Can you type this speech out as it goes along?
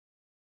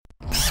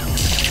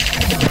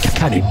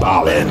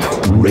Kannibalen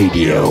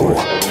Radio.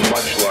 A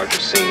much larger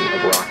scene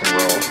of rock and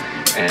roll,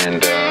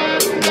 and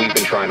we've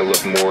been trying to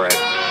look more at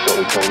what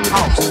we call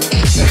house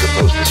as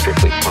opposed to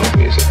strictly punk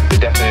music. The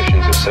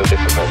definitions are so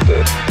difficult.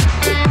 The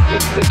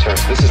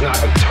terms. This is not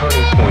a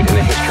turning point in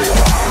the history of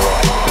rock and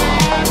roll.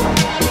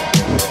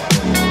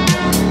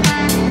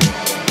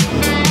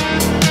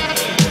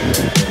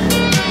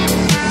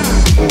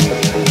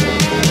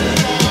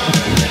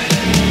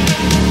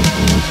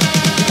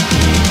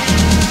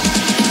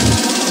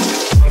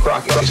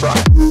 Rock, let's rock.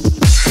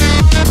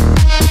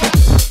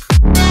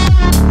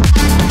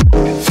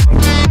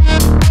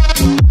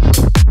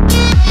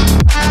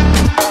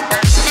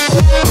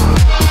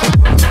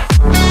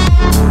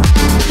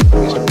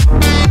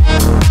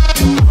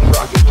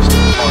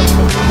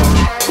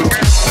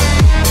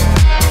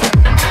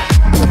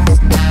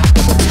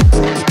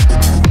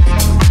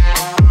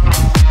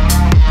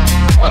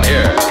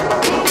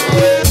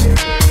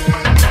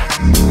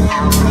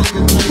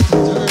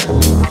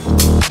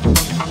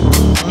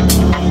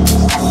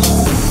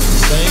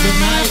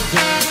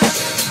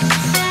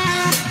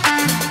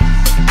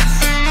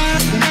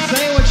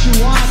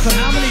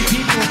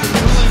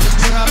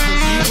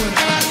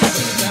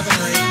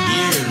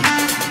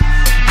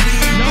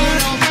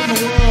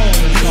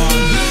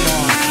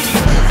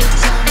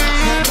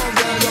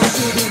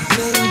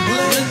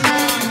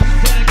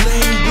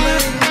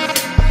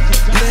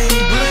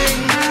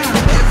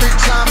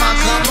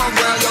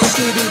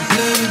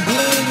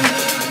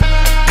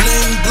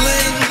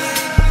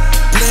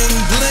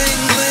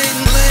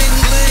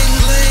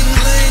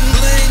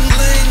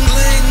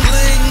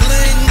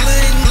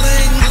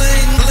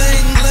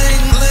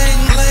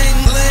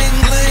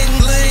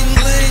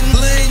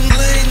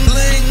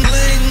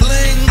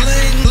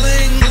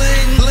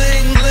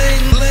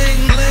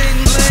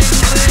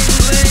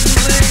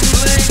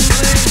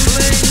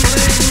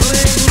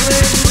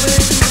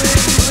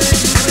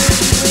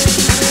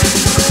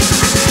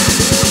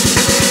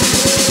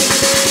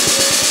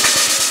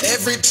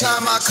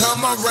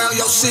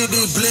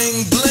 City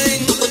bling bling.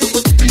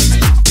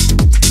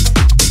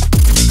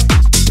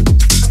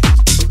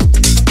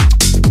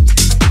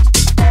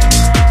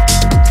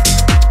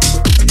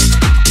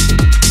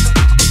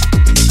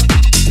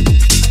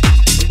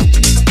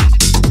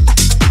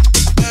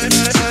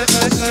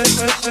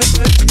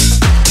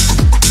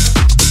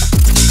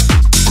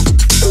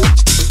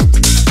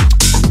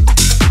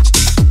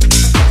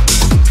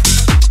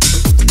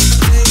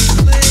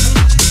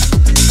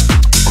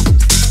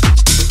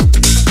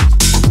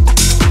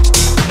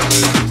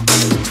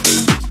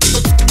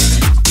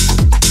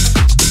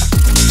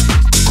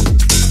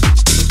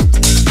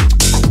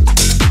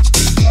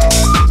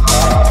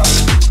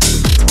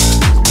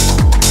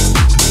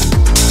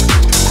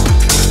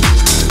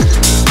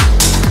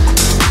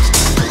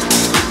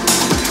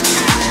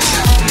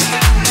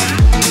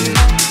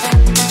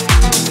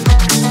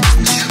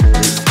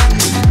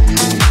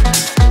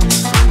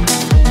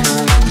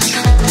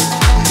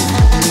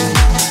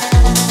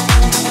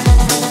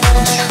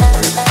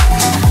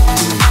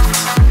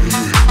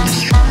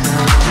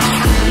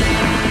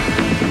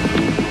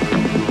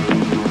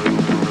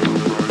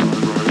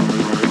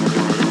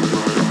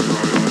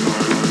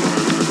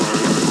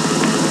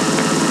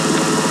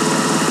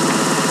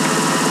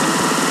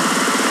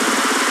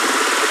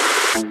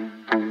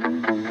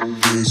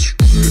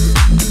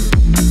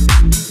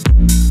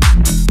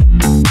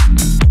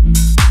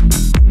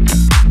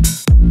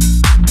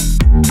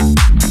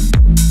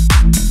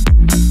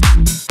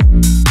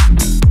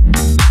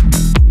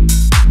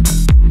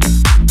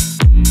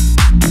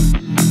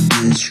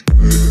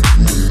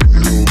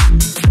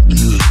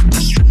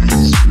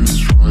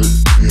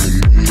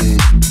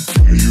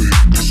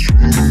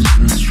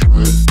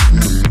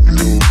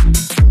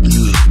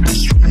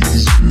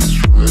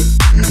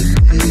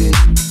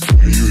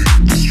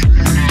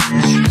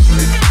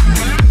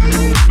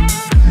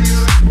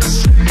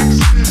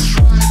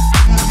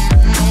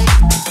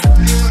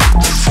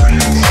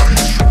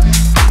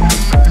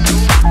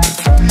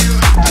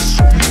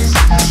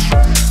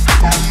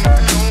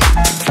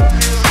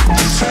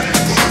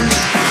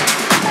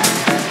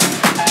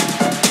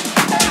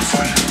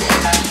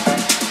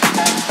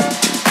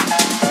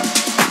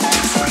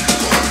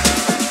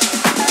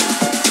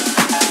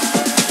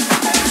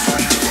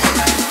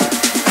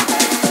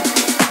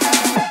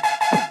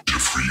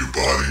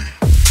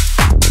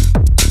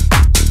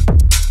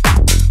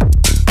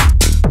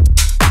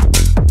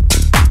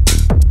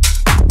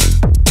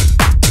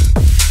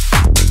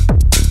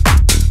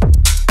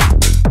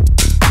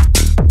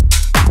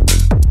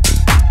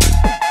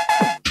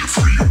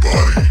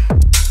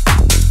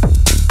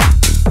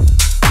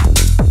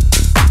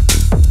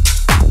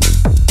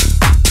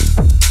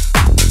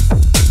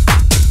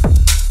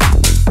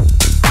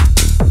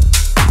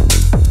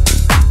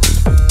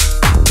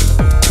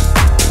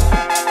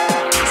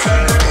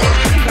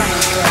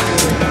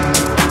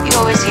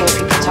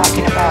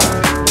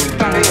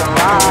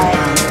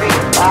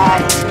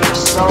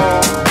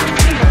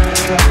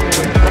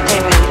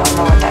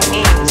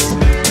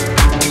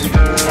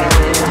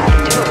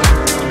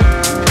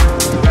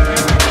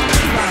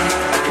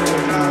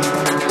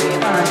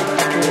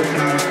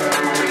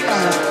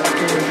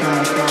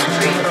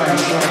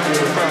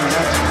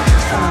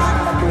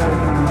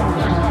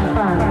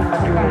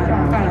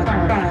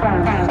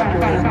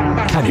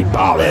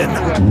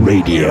 Kannibalen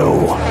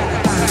Radio.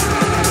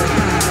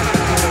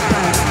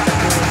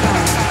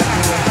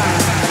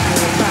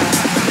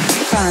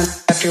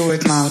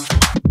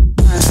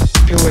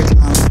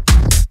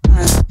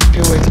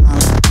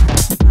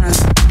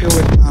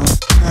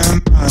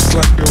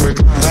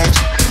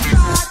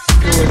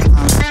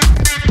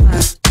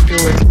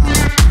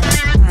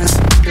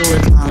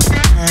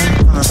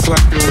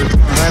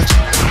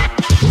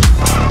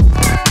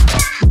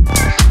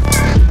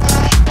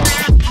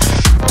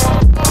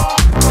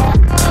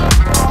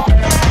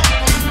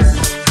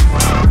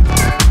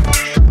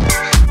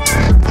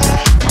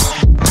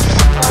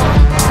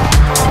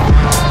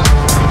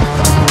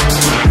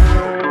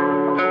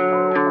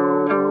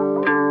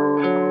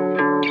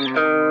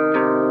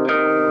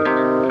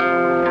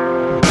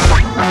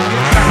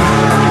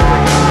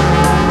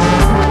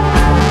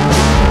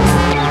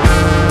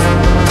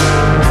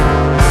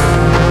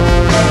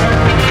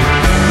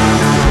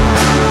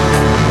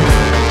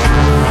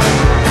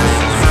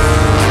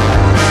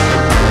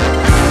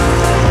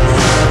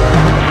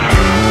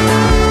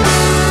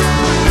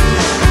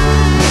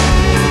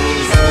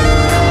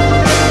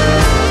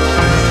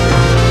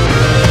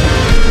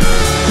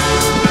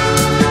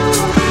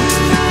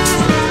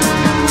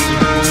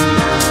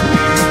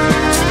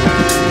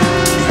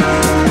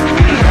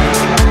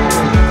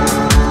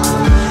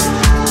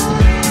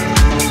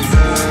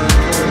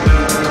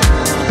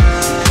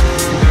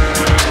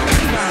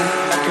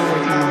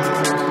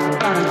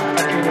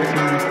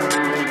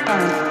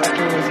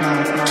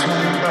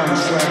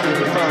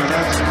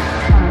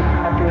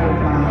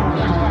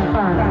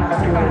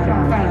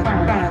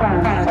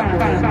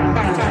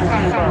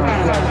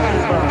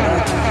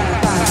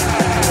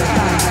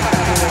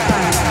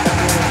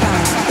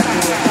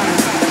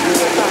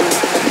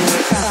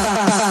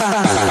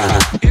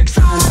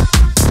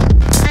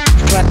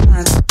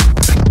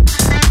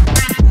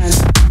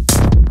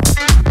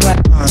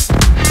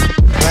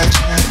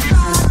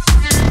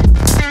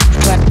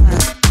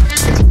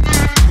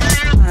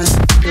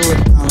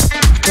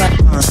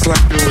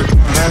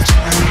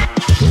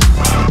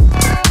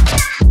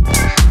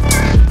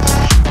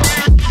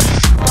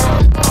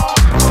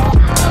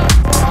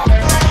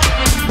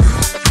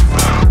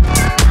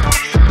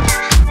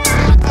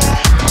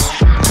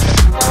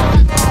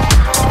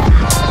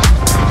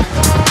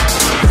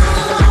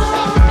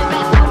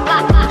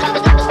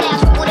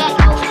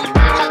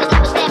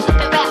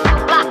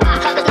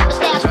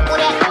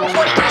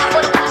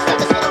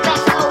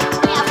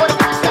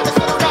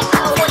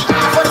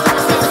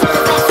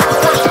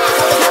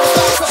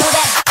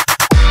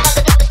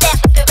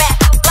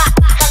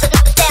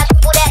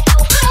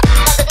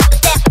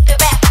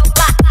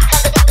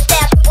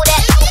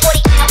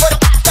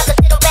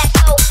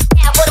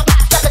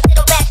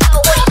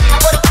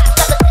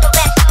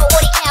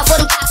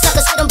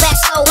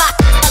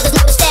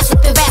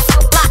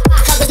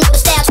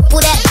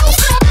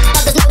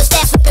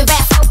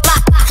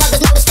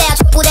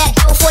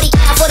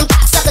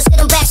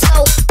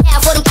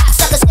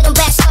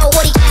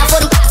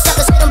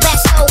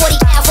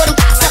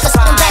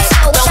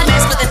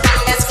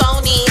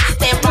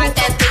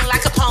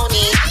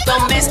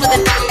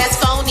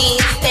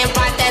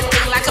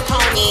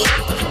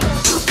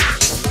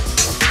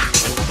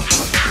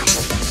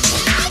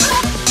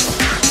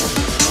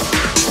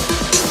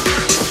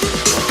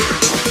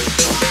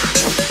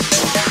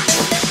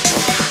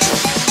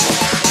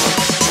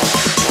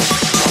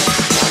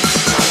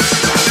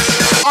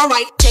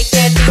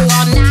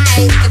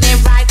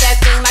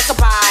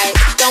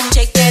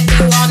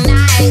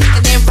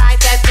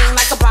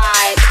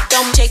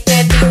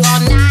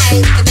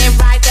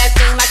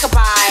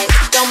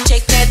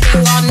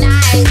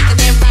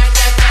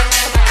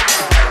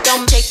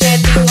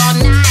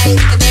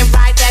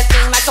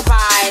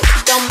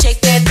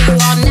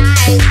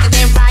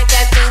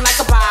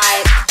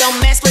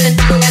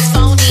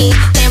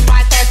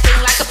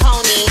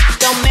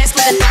 Don't mess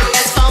with the thing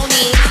that's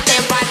phony,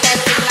 then ride that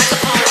thing like a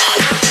pony.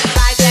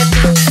 Ride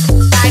that thing.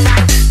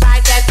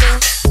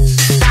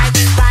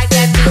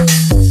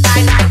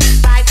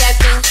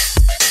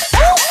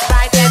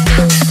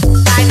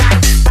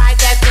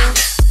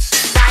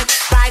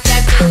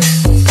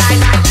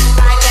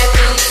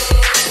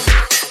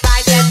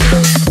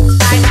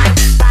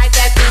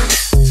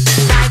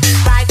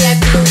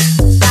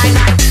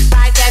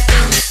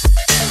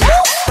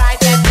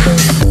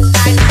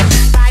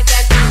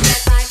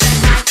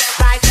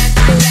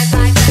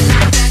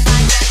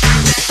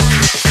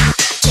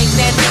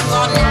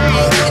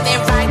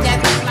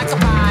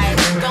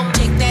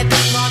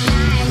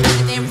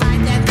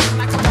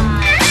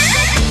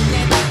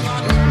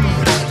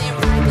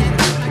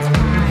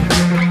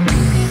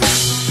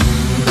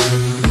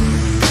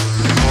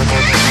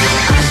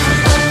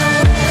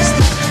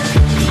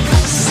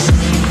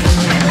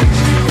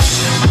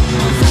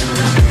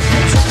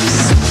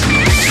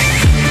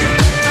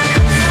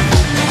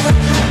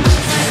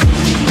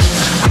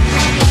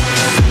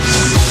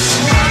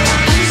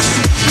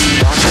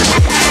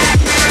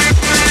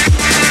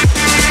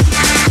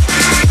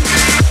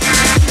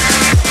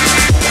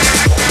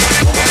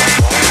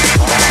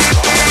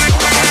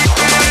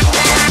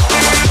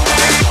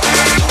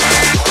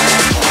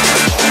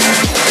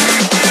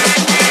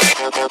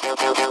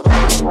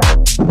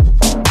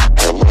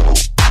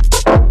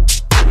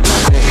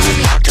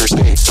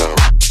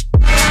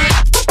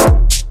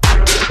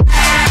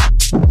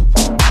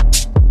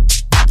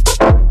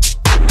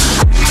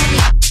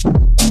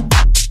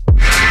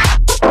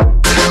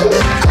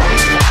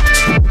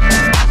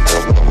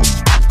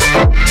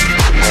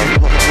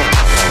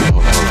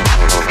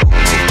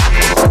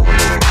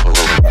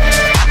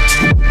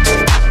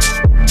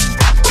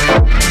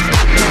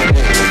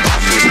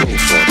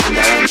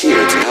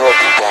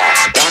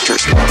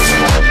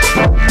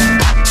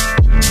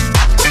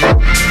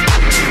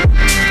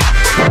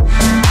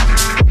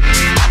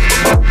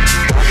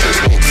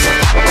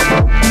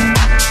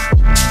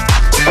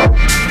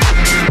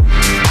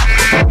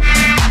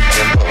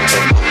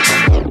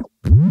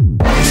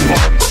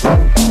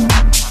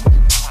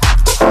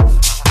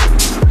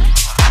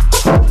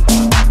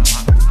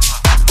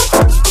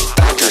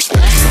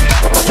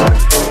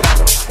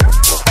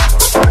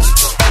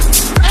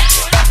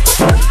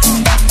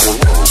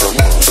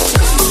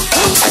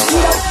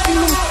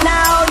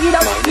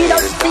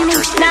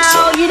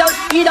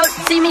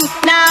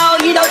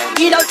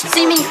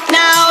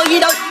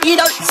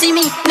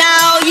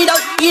 now. You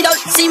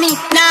don't see me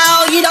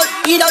now. You don't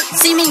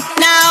see me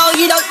now.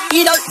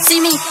 You don't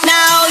see me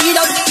now. You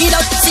don't see me. You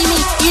don't see me.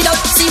 You don't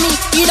see me.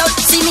 You don't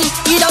see me.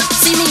 You don't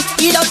see me.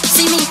 You don't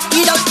see me.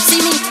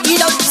 You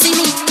don't see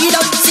me. You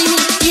don't see me.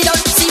 You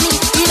don't see me.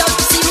 You don't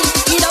see me.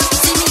 You don't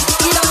see me.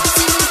 You don't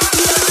see me.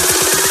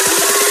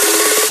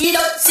 You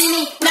don't see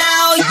me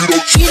now. You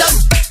don't. You don't.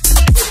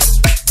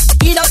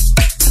 You don't.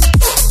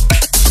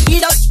 You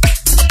don't.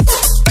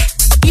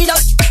 You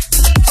don't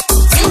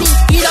see me.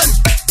 You don't.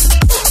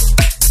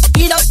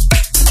 You don't.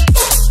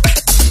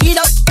 You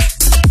don't.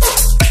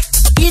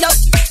 You don't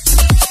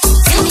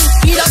see me.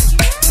 You don't.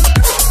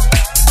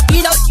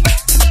 You don't.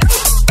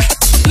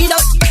 You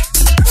don't.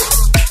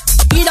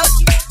 You don't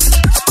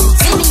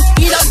see me.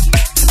 You don't.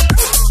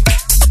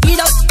 You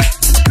don't.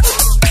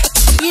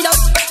 You don't.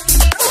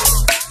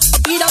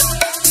 You don't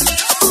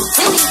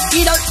see me.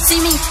 You don't see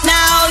me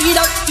now. You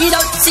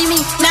don't see me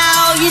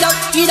now. You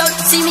don't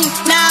see me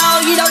now.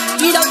 You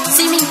don't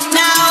see me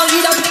now. You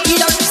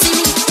don't see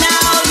me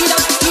now.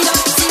 You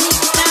don't see me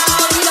now.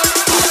 You don't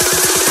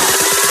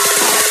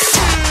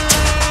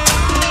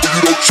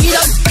you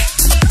don't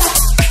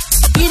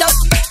you don't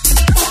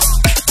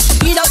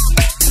you don't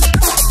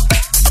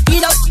you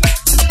don't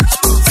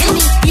see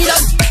me. You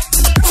don't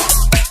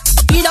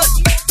you don't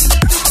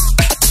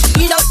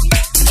you don't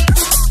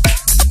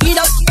you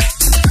don't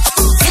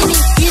see me.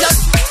 You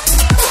don't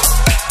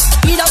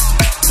you don't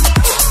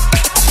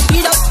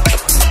you don't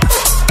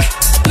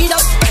you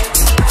don't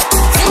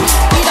see me.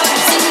 You don't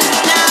see me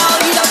now.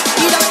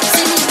 You don't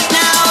see me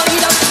now. You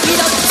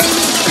don't see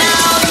me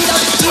now.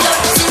 You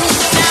don't see me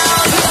now.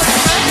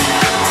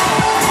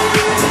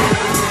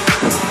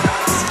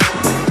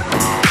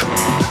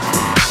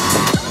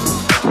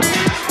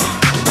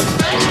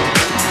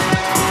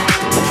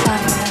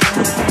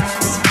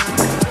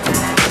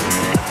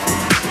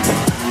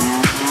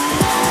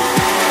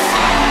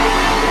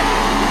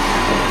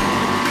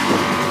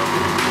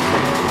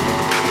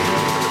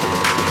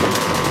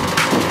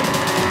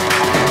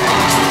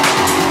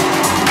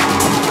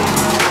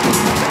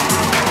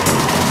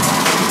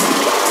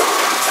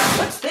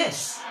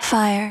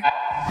 Fire.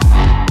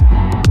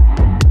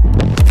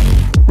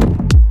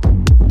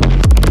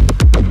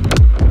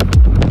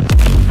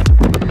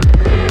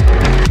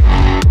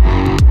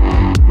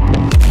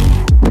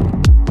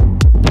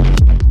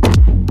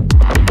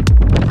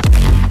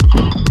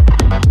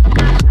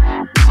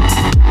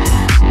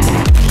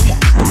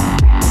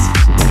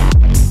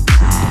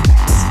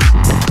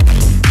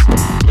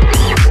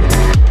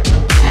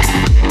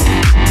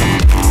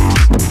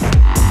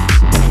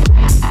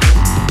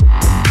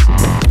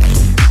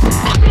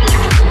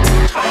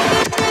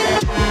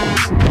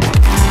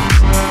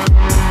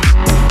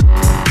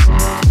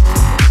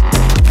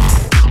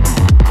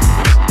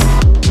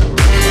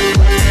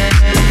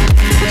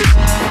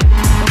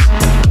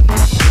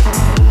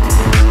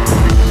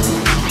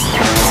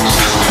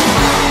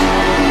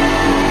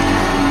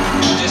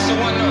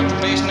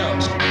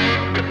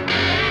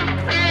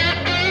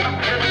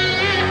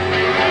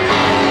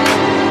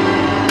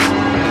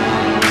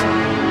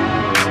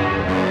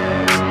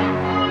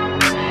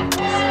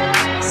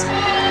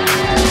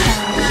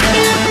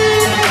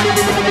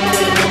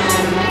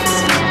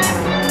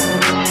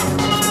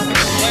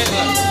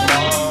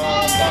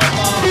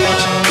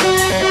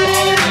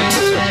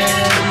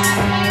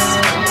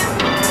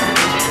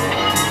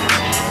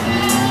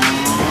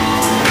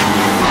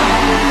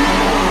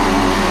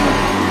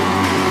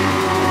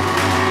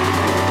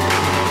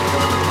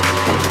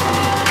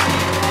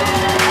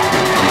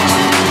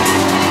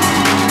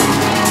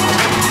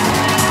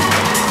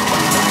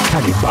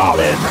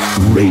 Kannibalen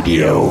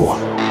Radio.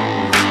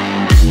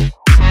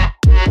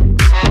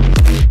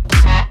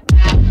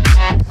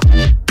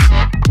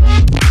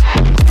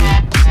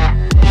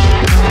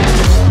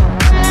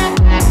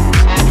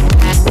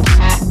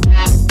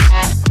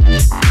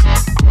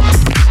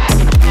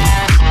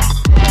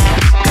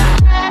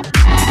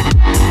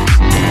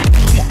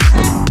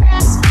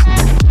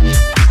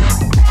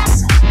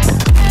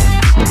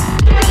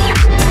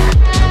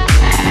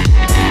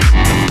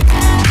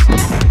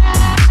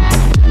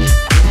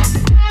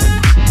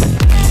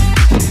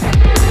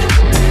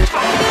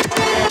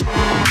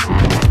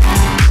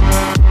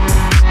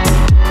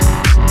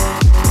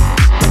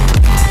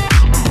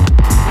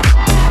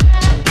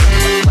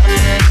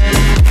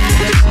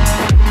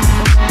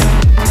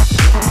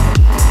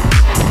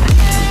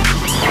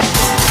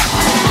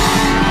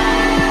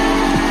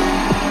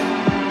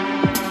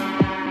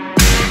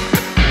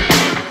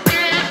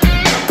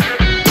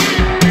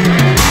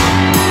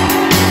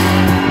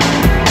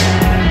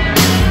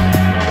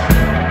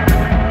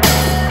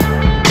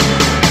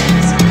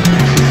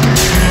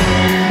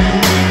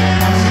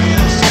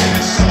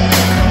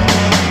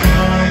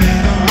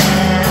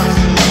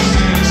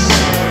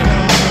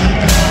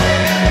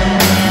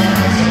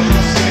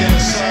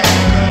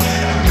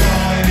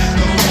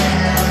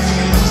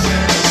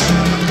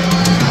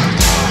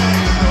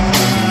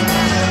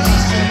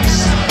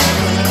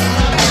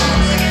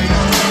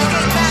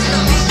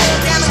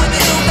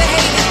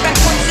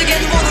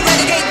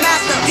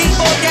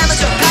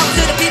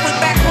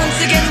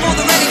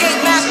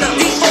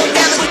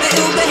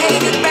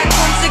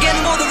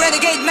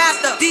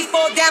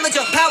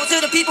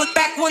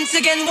 once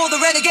again for the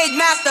Renegade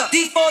Master.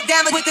 D4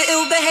 damage with the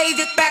ill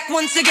behavior. Back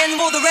once again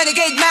for the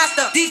Renegade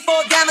Master.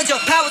 D4 damage,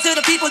 power to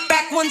the people.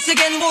 Back once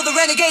again for the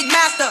Renegade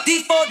Master.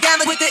 D4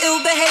 damage with the ill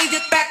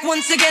behavior. Back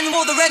once again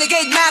for the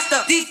Renegade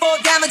Master.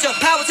 D4 damage,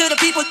 power to the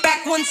people.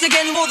 Back once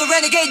again for the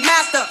Renegade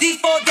Master.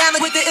 D4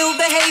 damage with the ill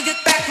behavior.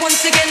 Back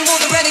once again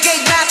for the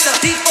Renegade Master.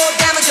 D4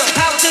 damage,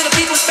 power to the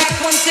people. Back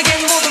once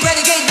again for the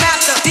Renegade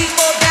Master. D4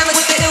 damage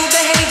with the ill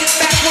behavior.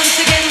 Back once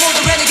again for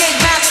the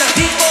Renegade Master.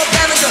 D4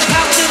 damage,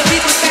 power to the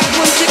people. Back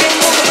once again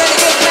for the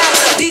Renegade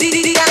Master.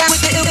 D damage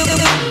with the ill.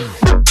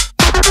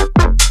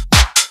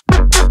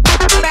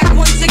 Back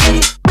once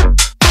again.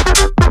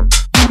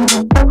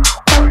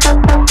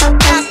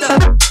 Master.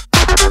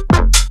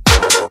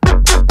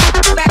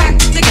 Back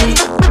again.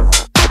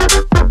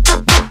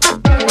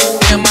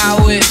 Am I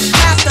wish?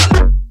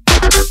 Master.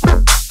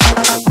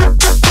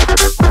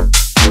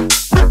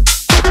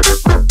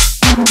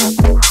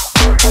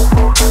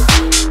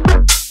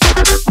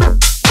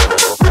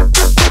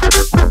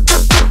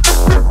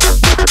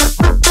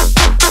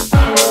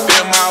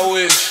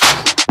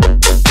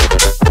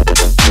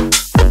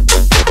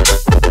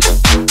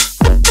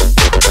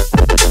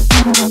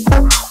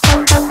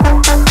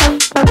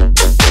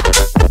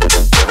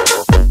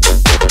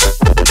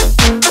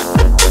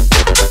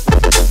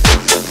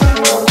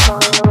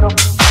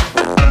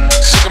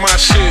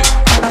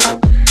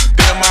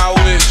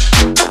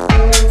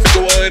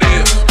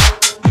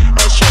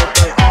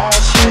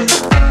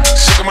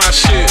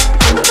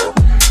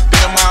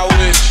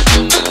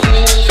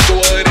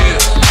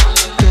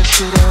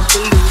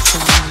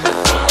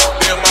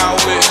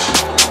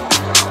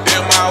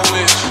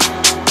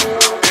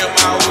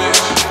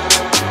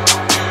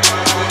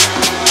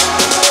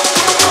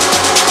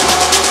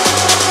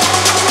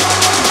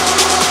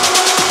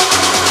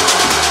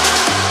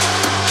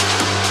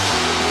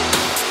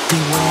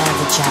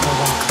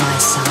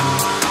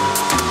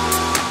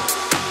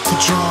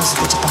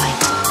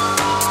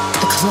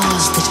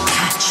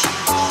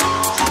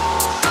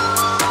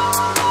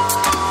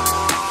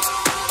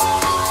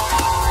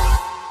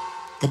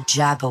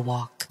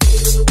 Jabberwock.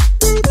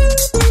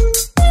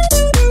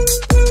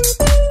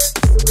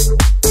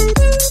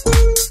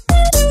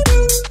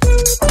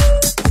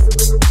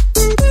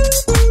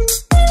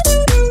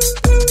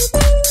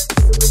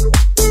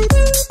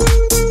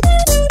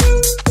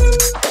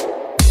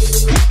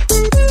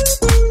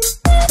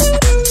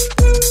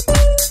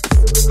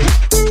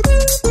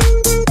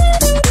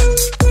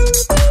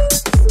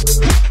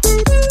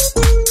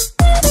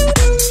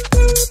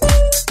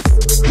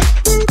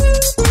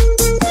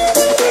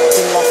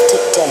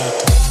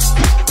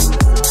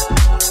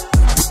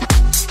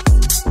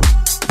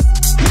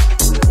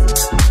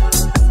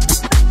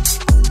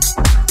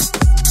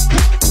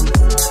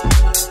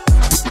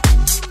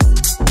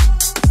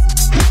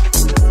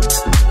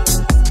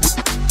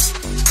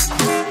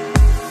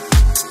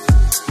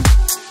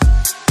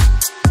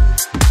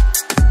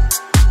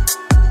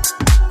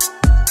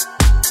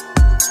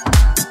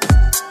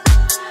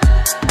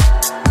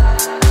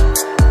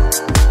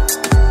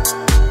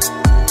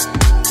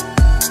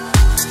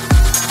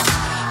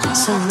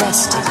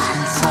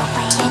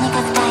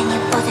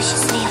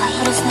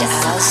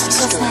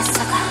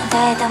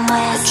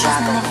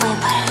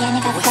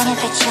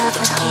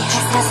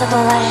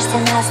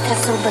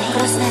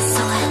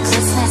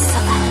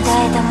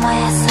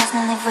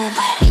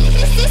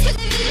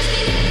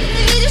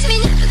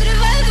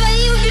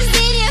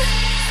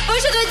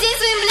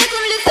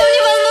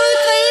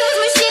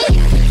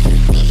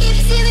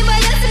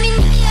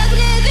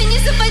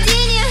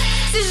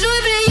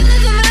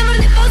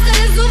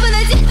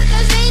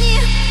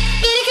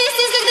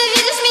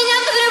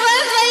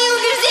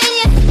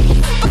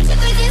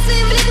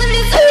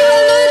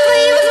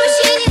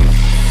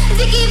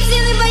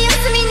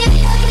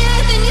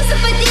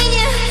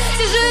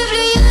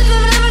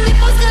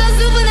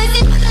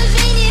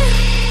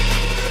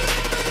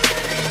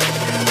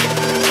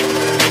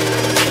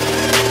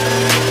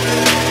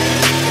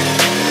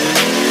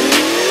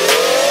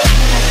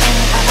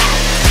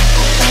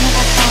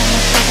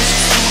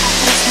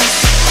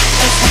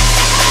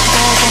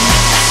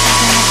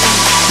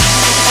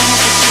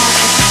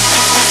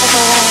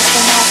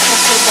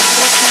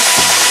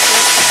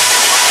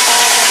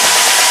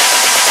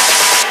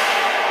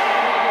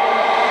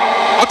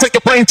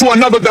 To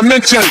another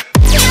dimension.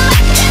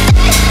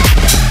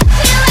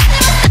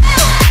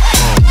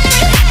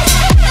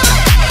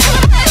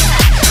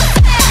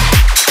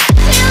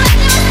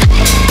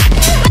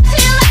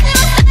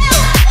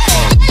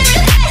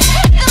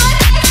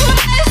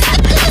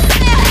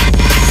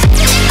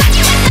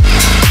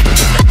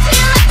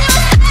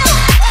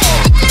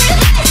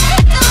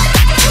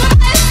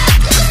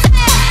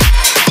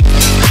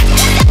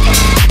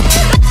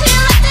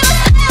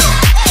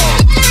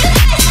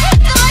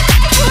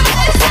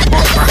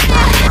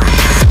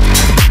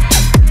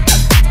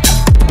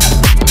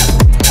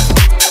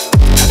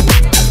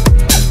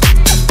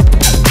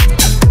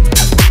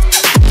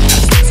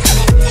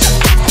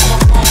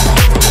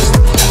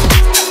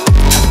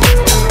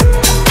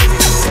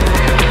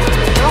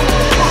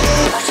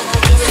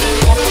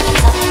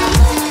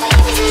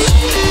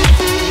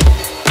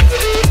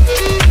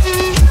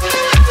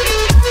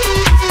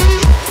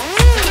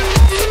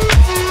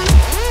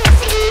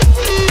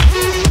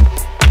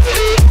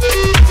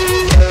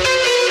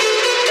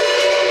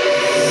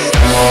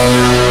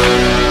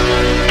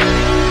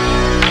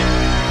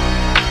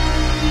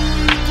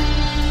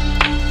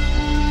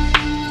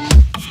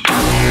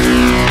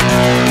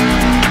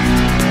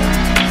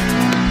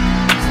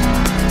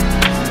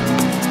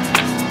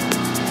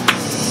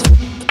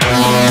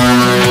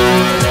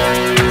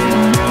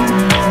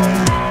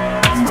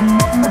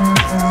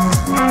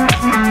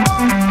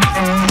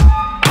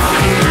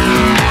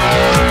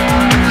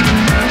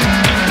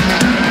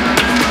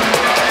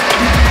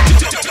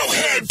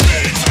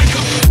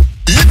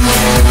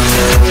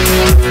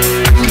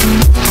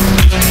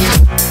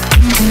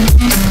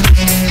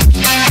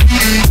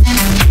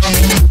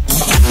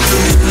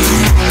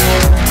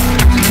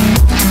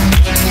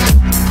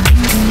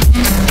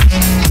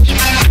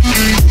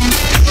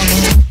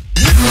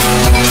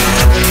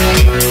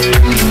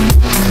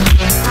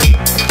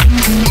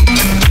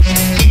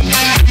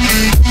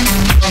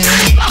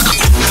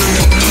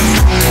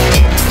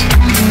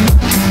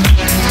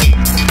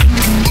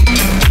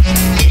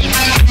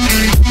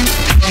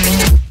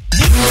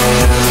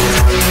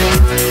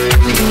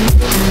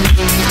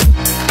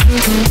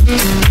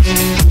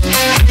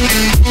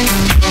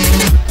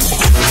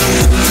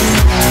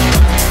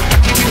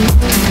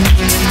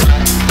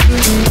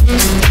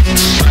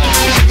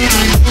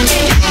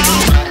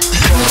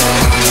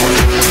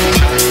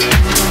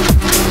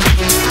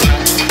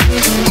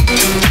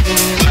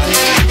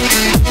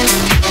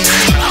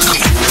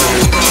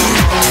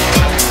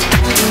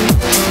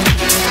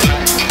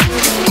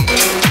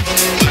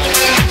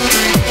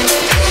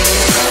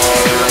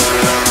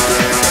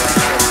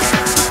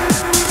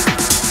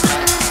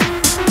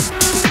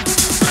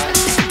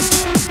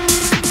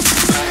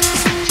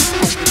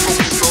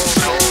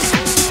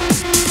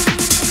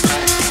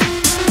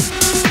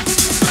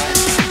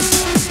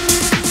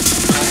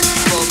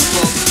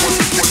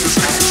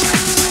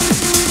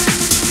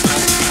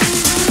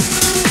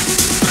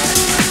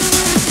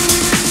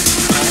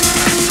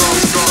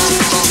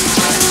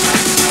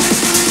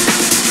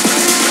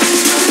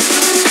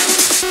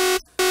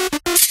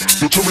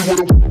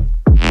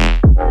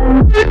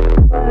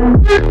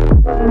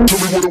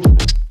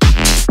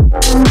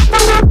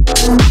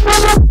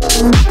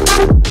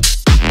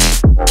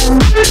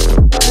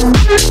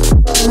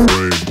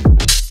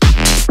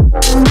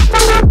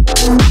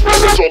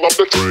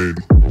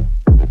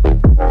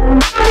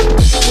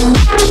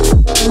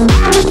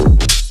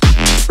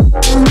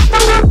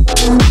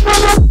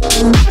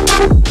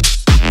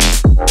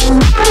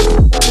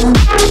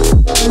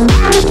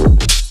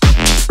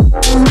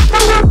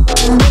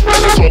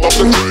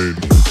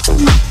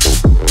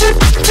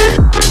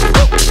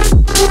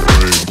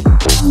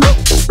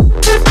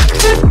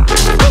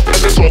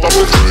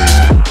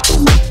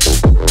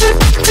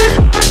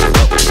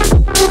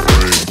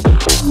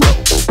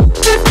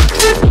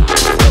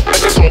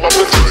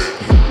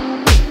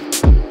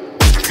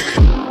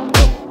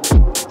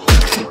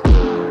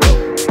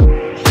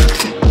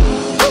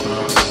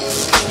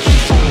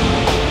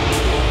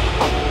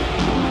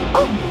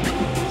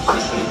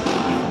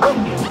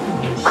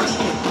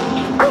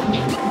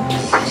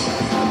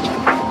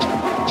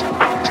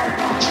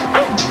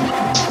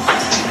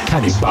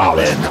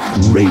 Kannibalen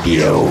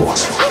Radio.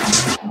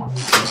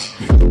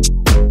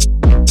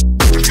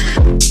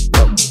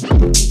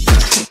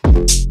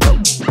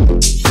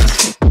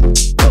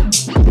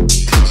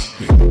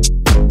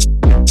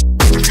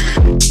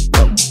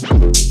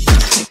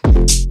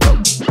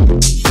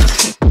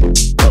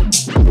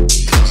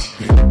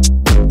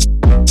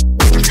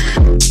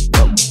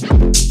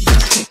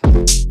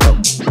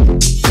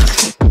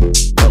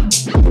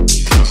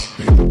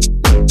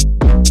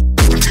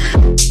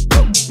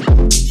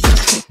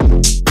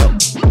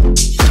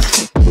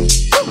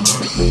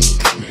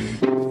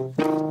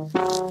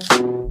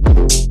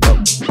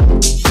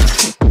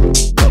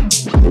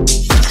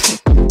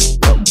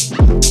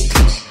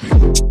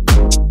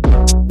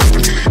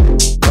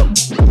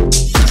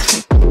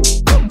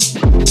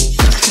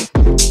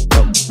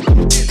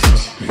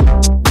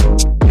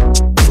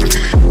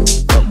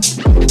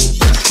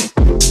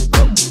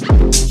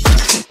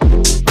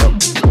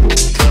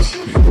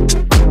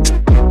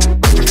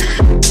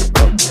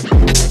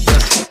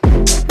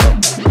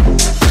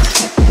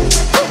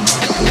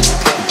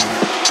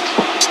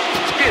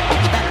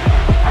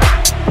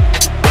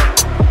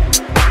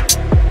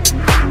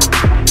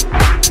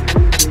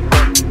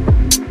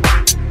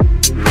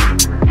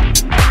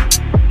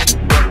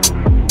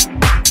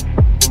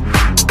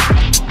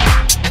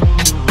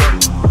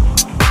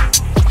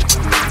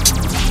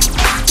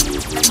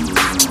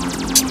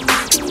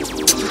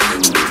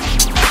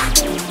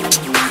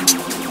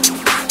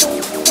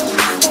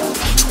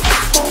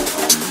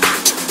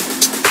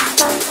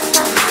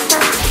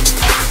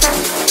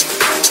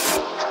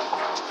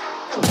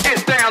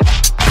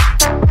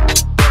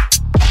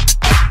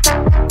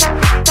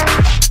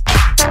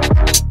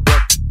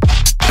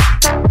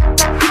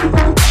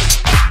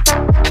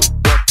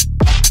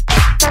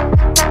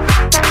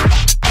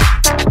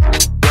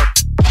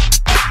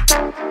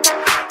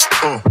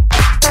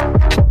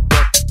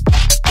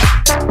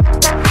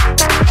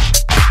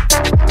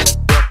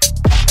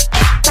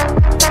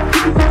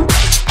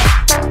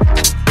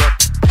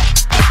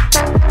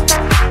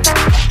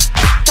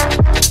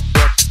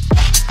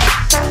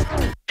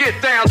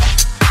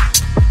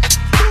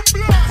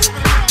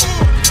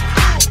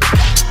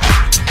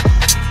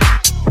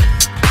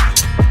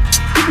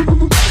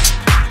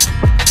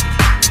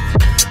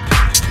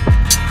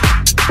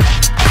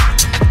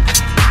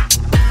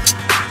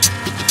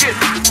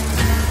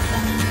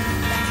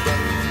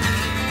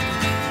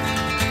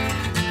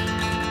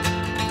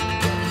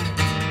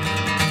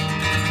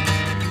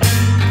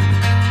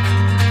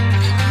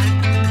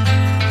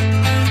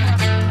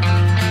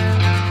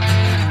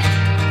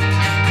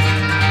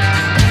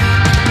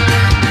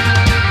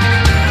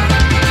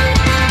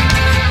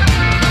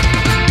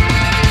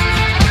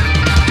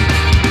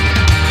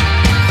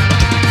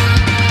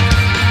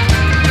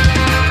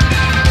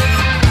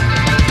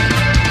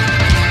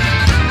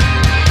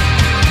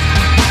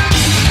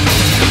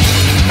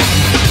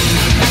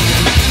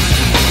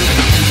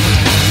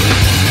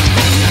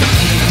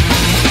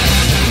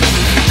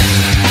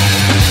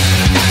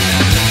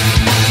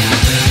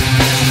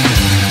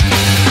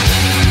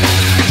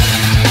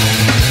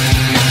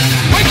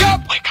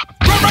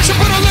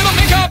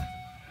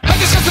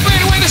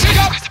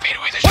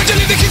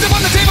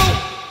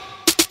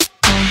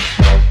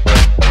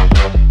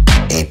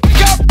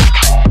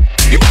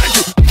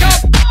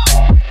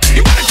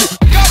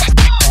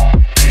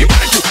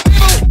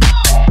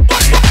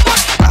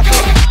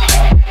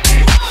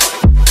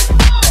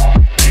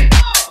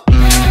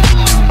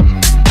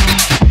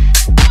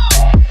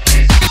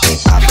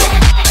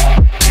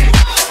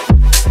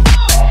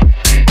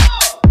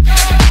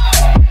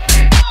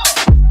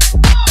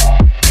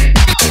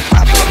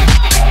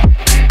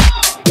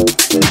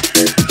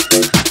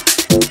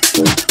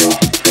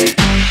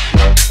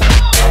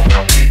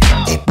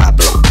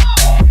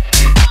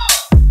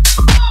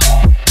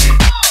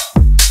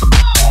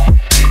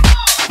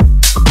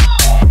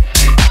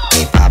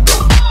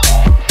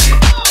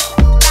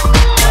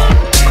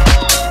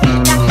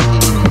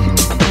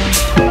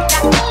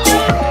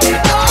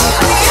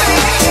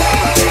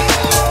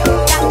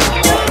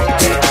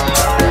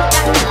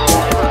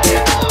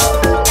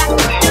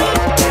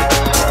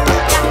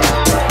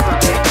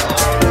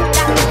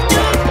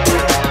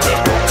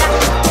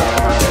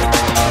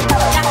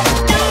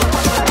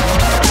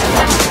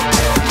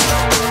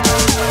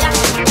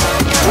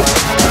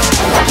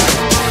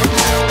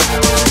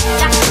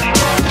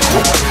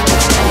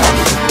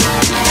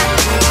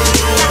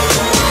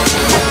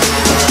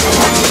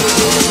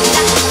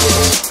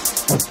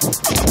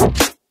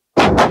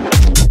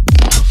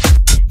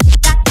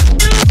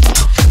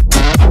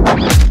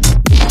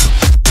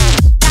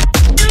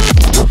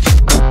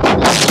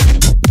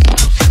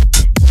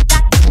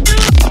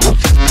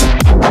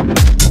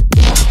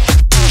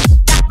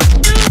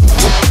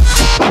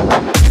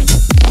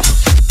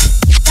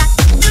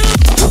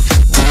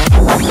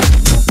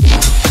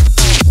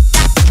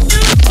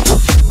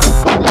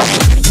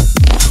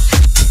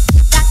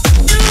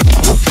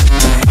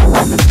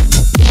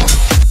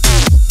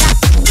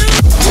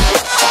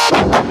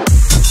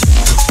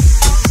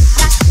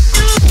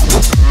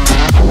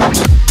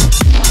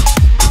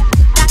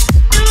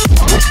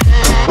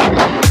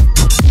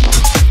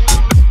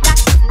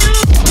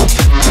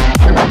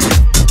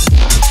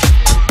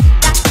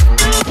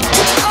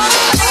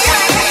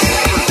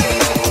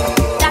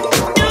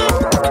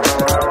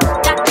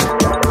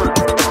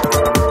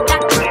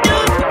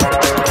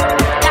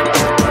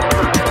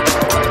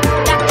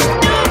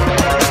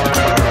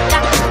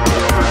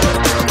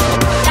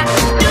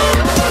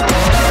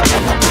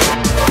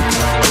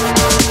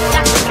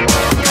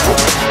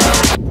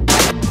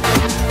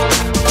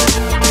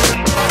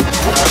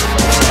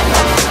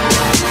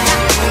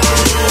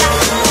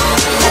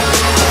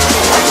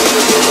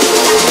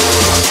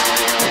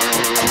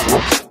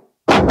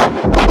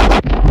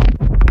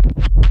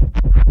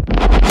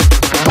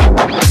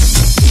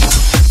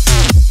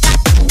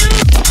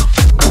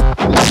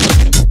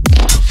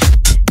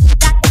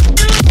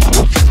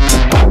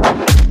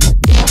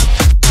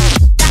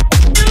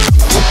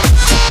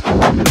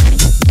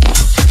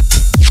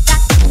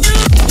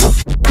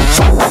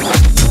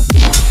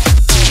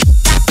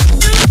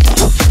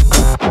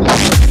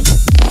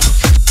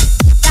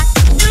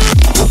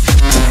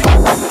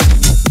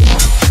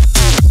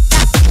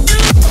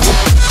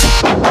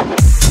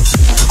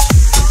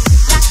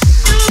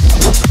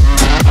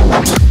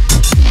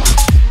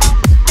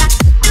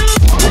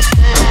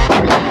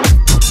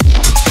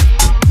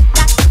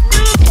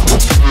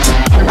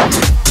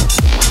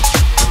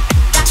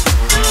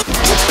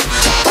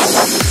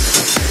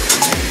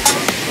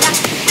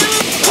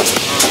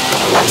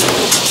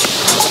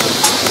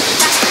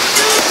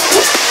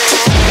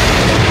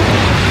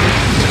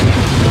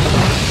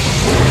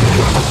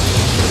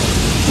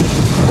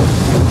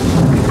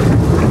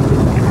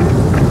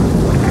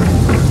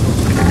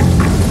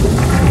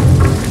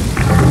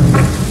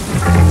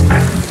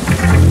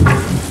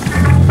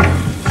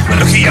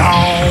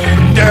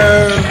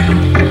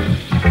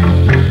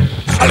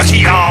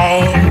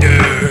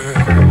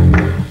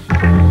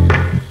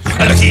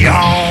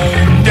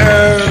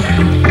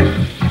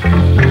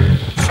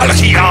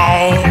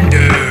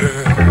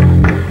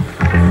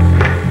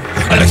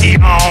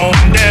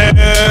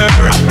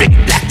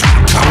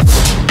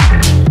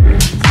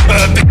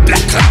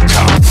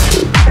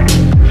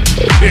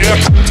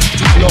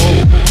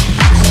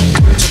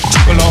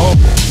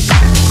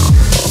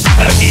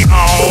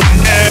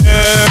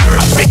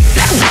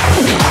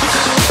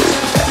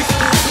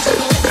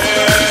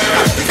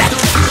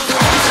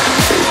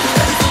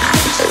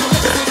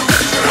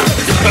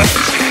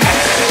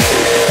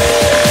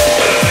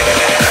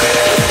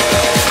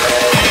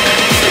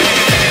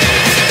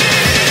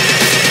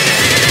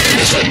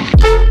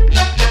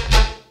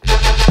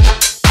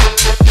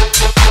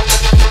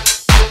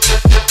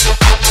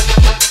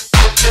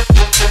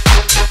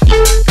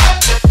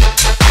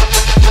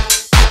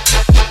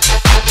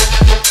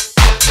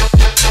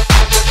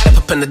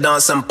 the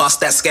dance and bust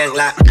that skank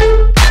like.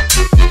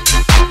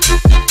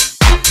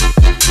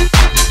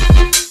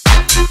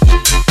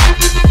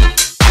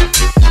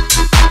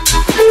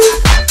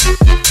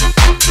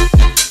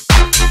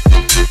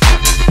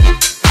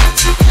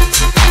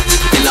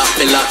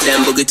 Fill up,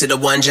 then boogie to the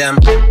one jam.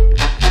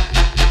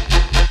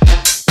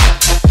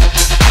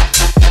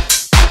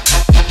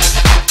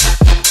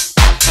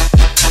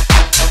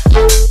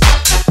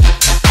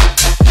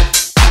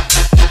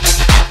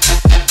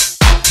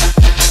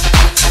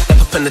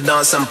 In the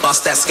dance and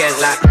bust that skank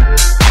like.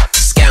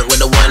 Skank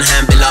with the one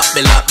hand, bill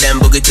up,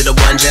 then boogie to the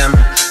one jam.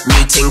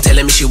 New ting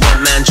telling me she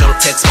want man, drunk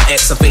text my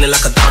ex, I'm feeling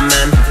like a dumb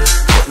man.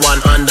 Put one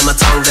under my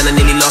tongue, then I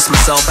nearly lost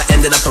myself, I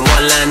ended up in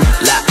one land.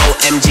 Like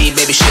OMG,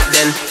 baby shit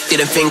then,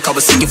 didn't think I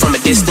would see you from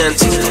a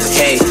distance.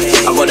 Hey,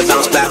 I gotta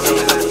bounce back,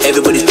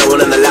 everybody's throwing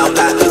on the loud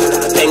pack.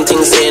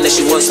 Painting saying that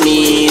she wants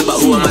me, but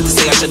who am I to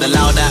say I should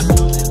allow that?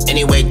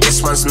 Anyway,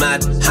 this one's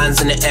mad,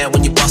 hands in the air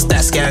when you bust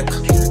that skank.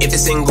 If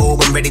it's single,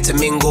 when ready to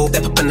mingle,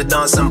 step up in the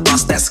dance and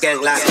bust that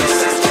skank like.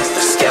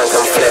 Skank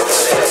and flex,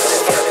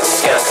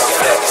 skank and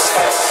flex,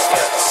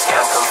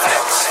 skank and flex.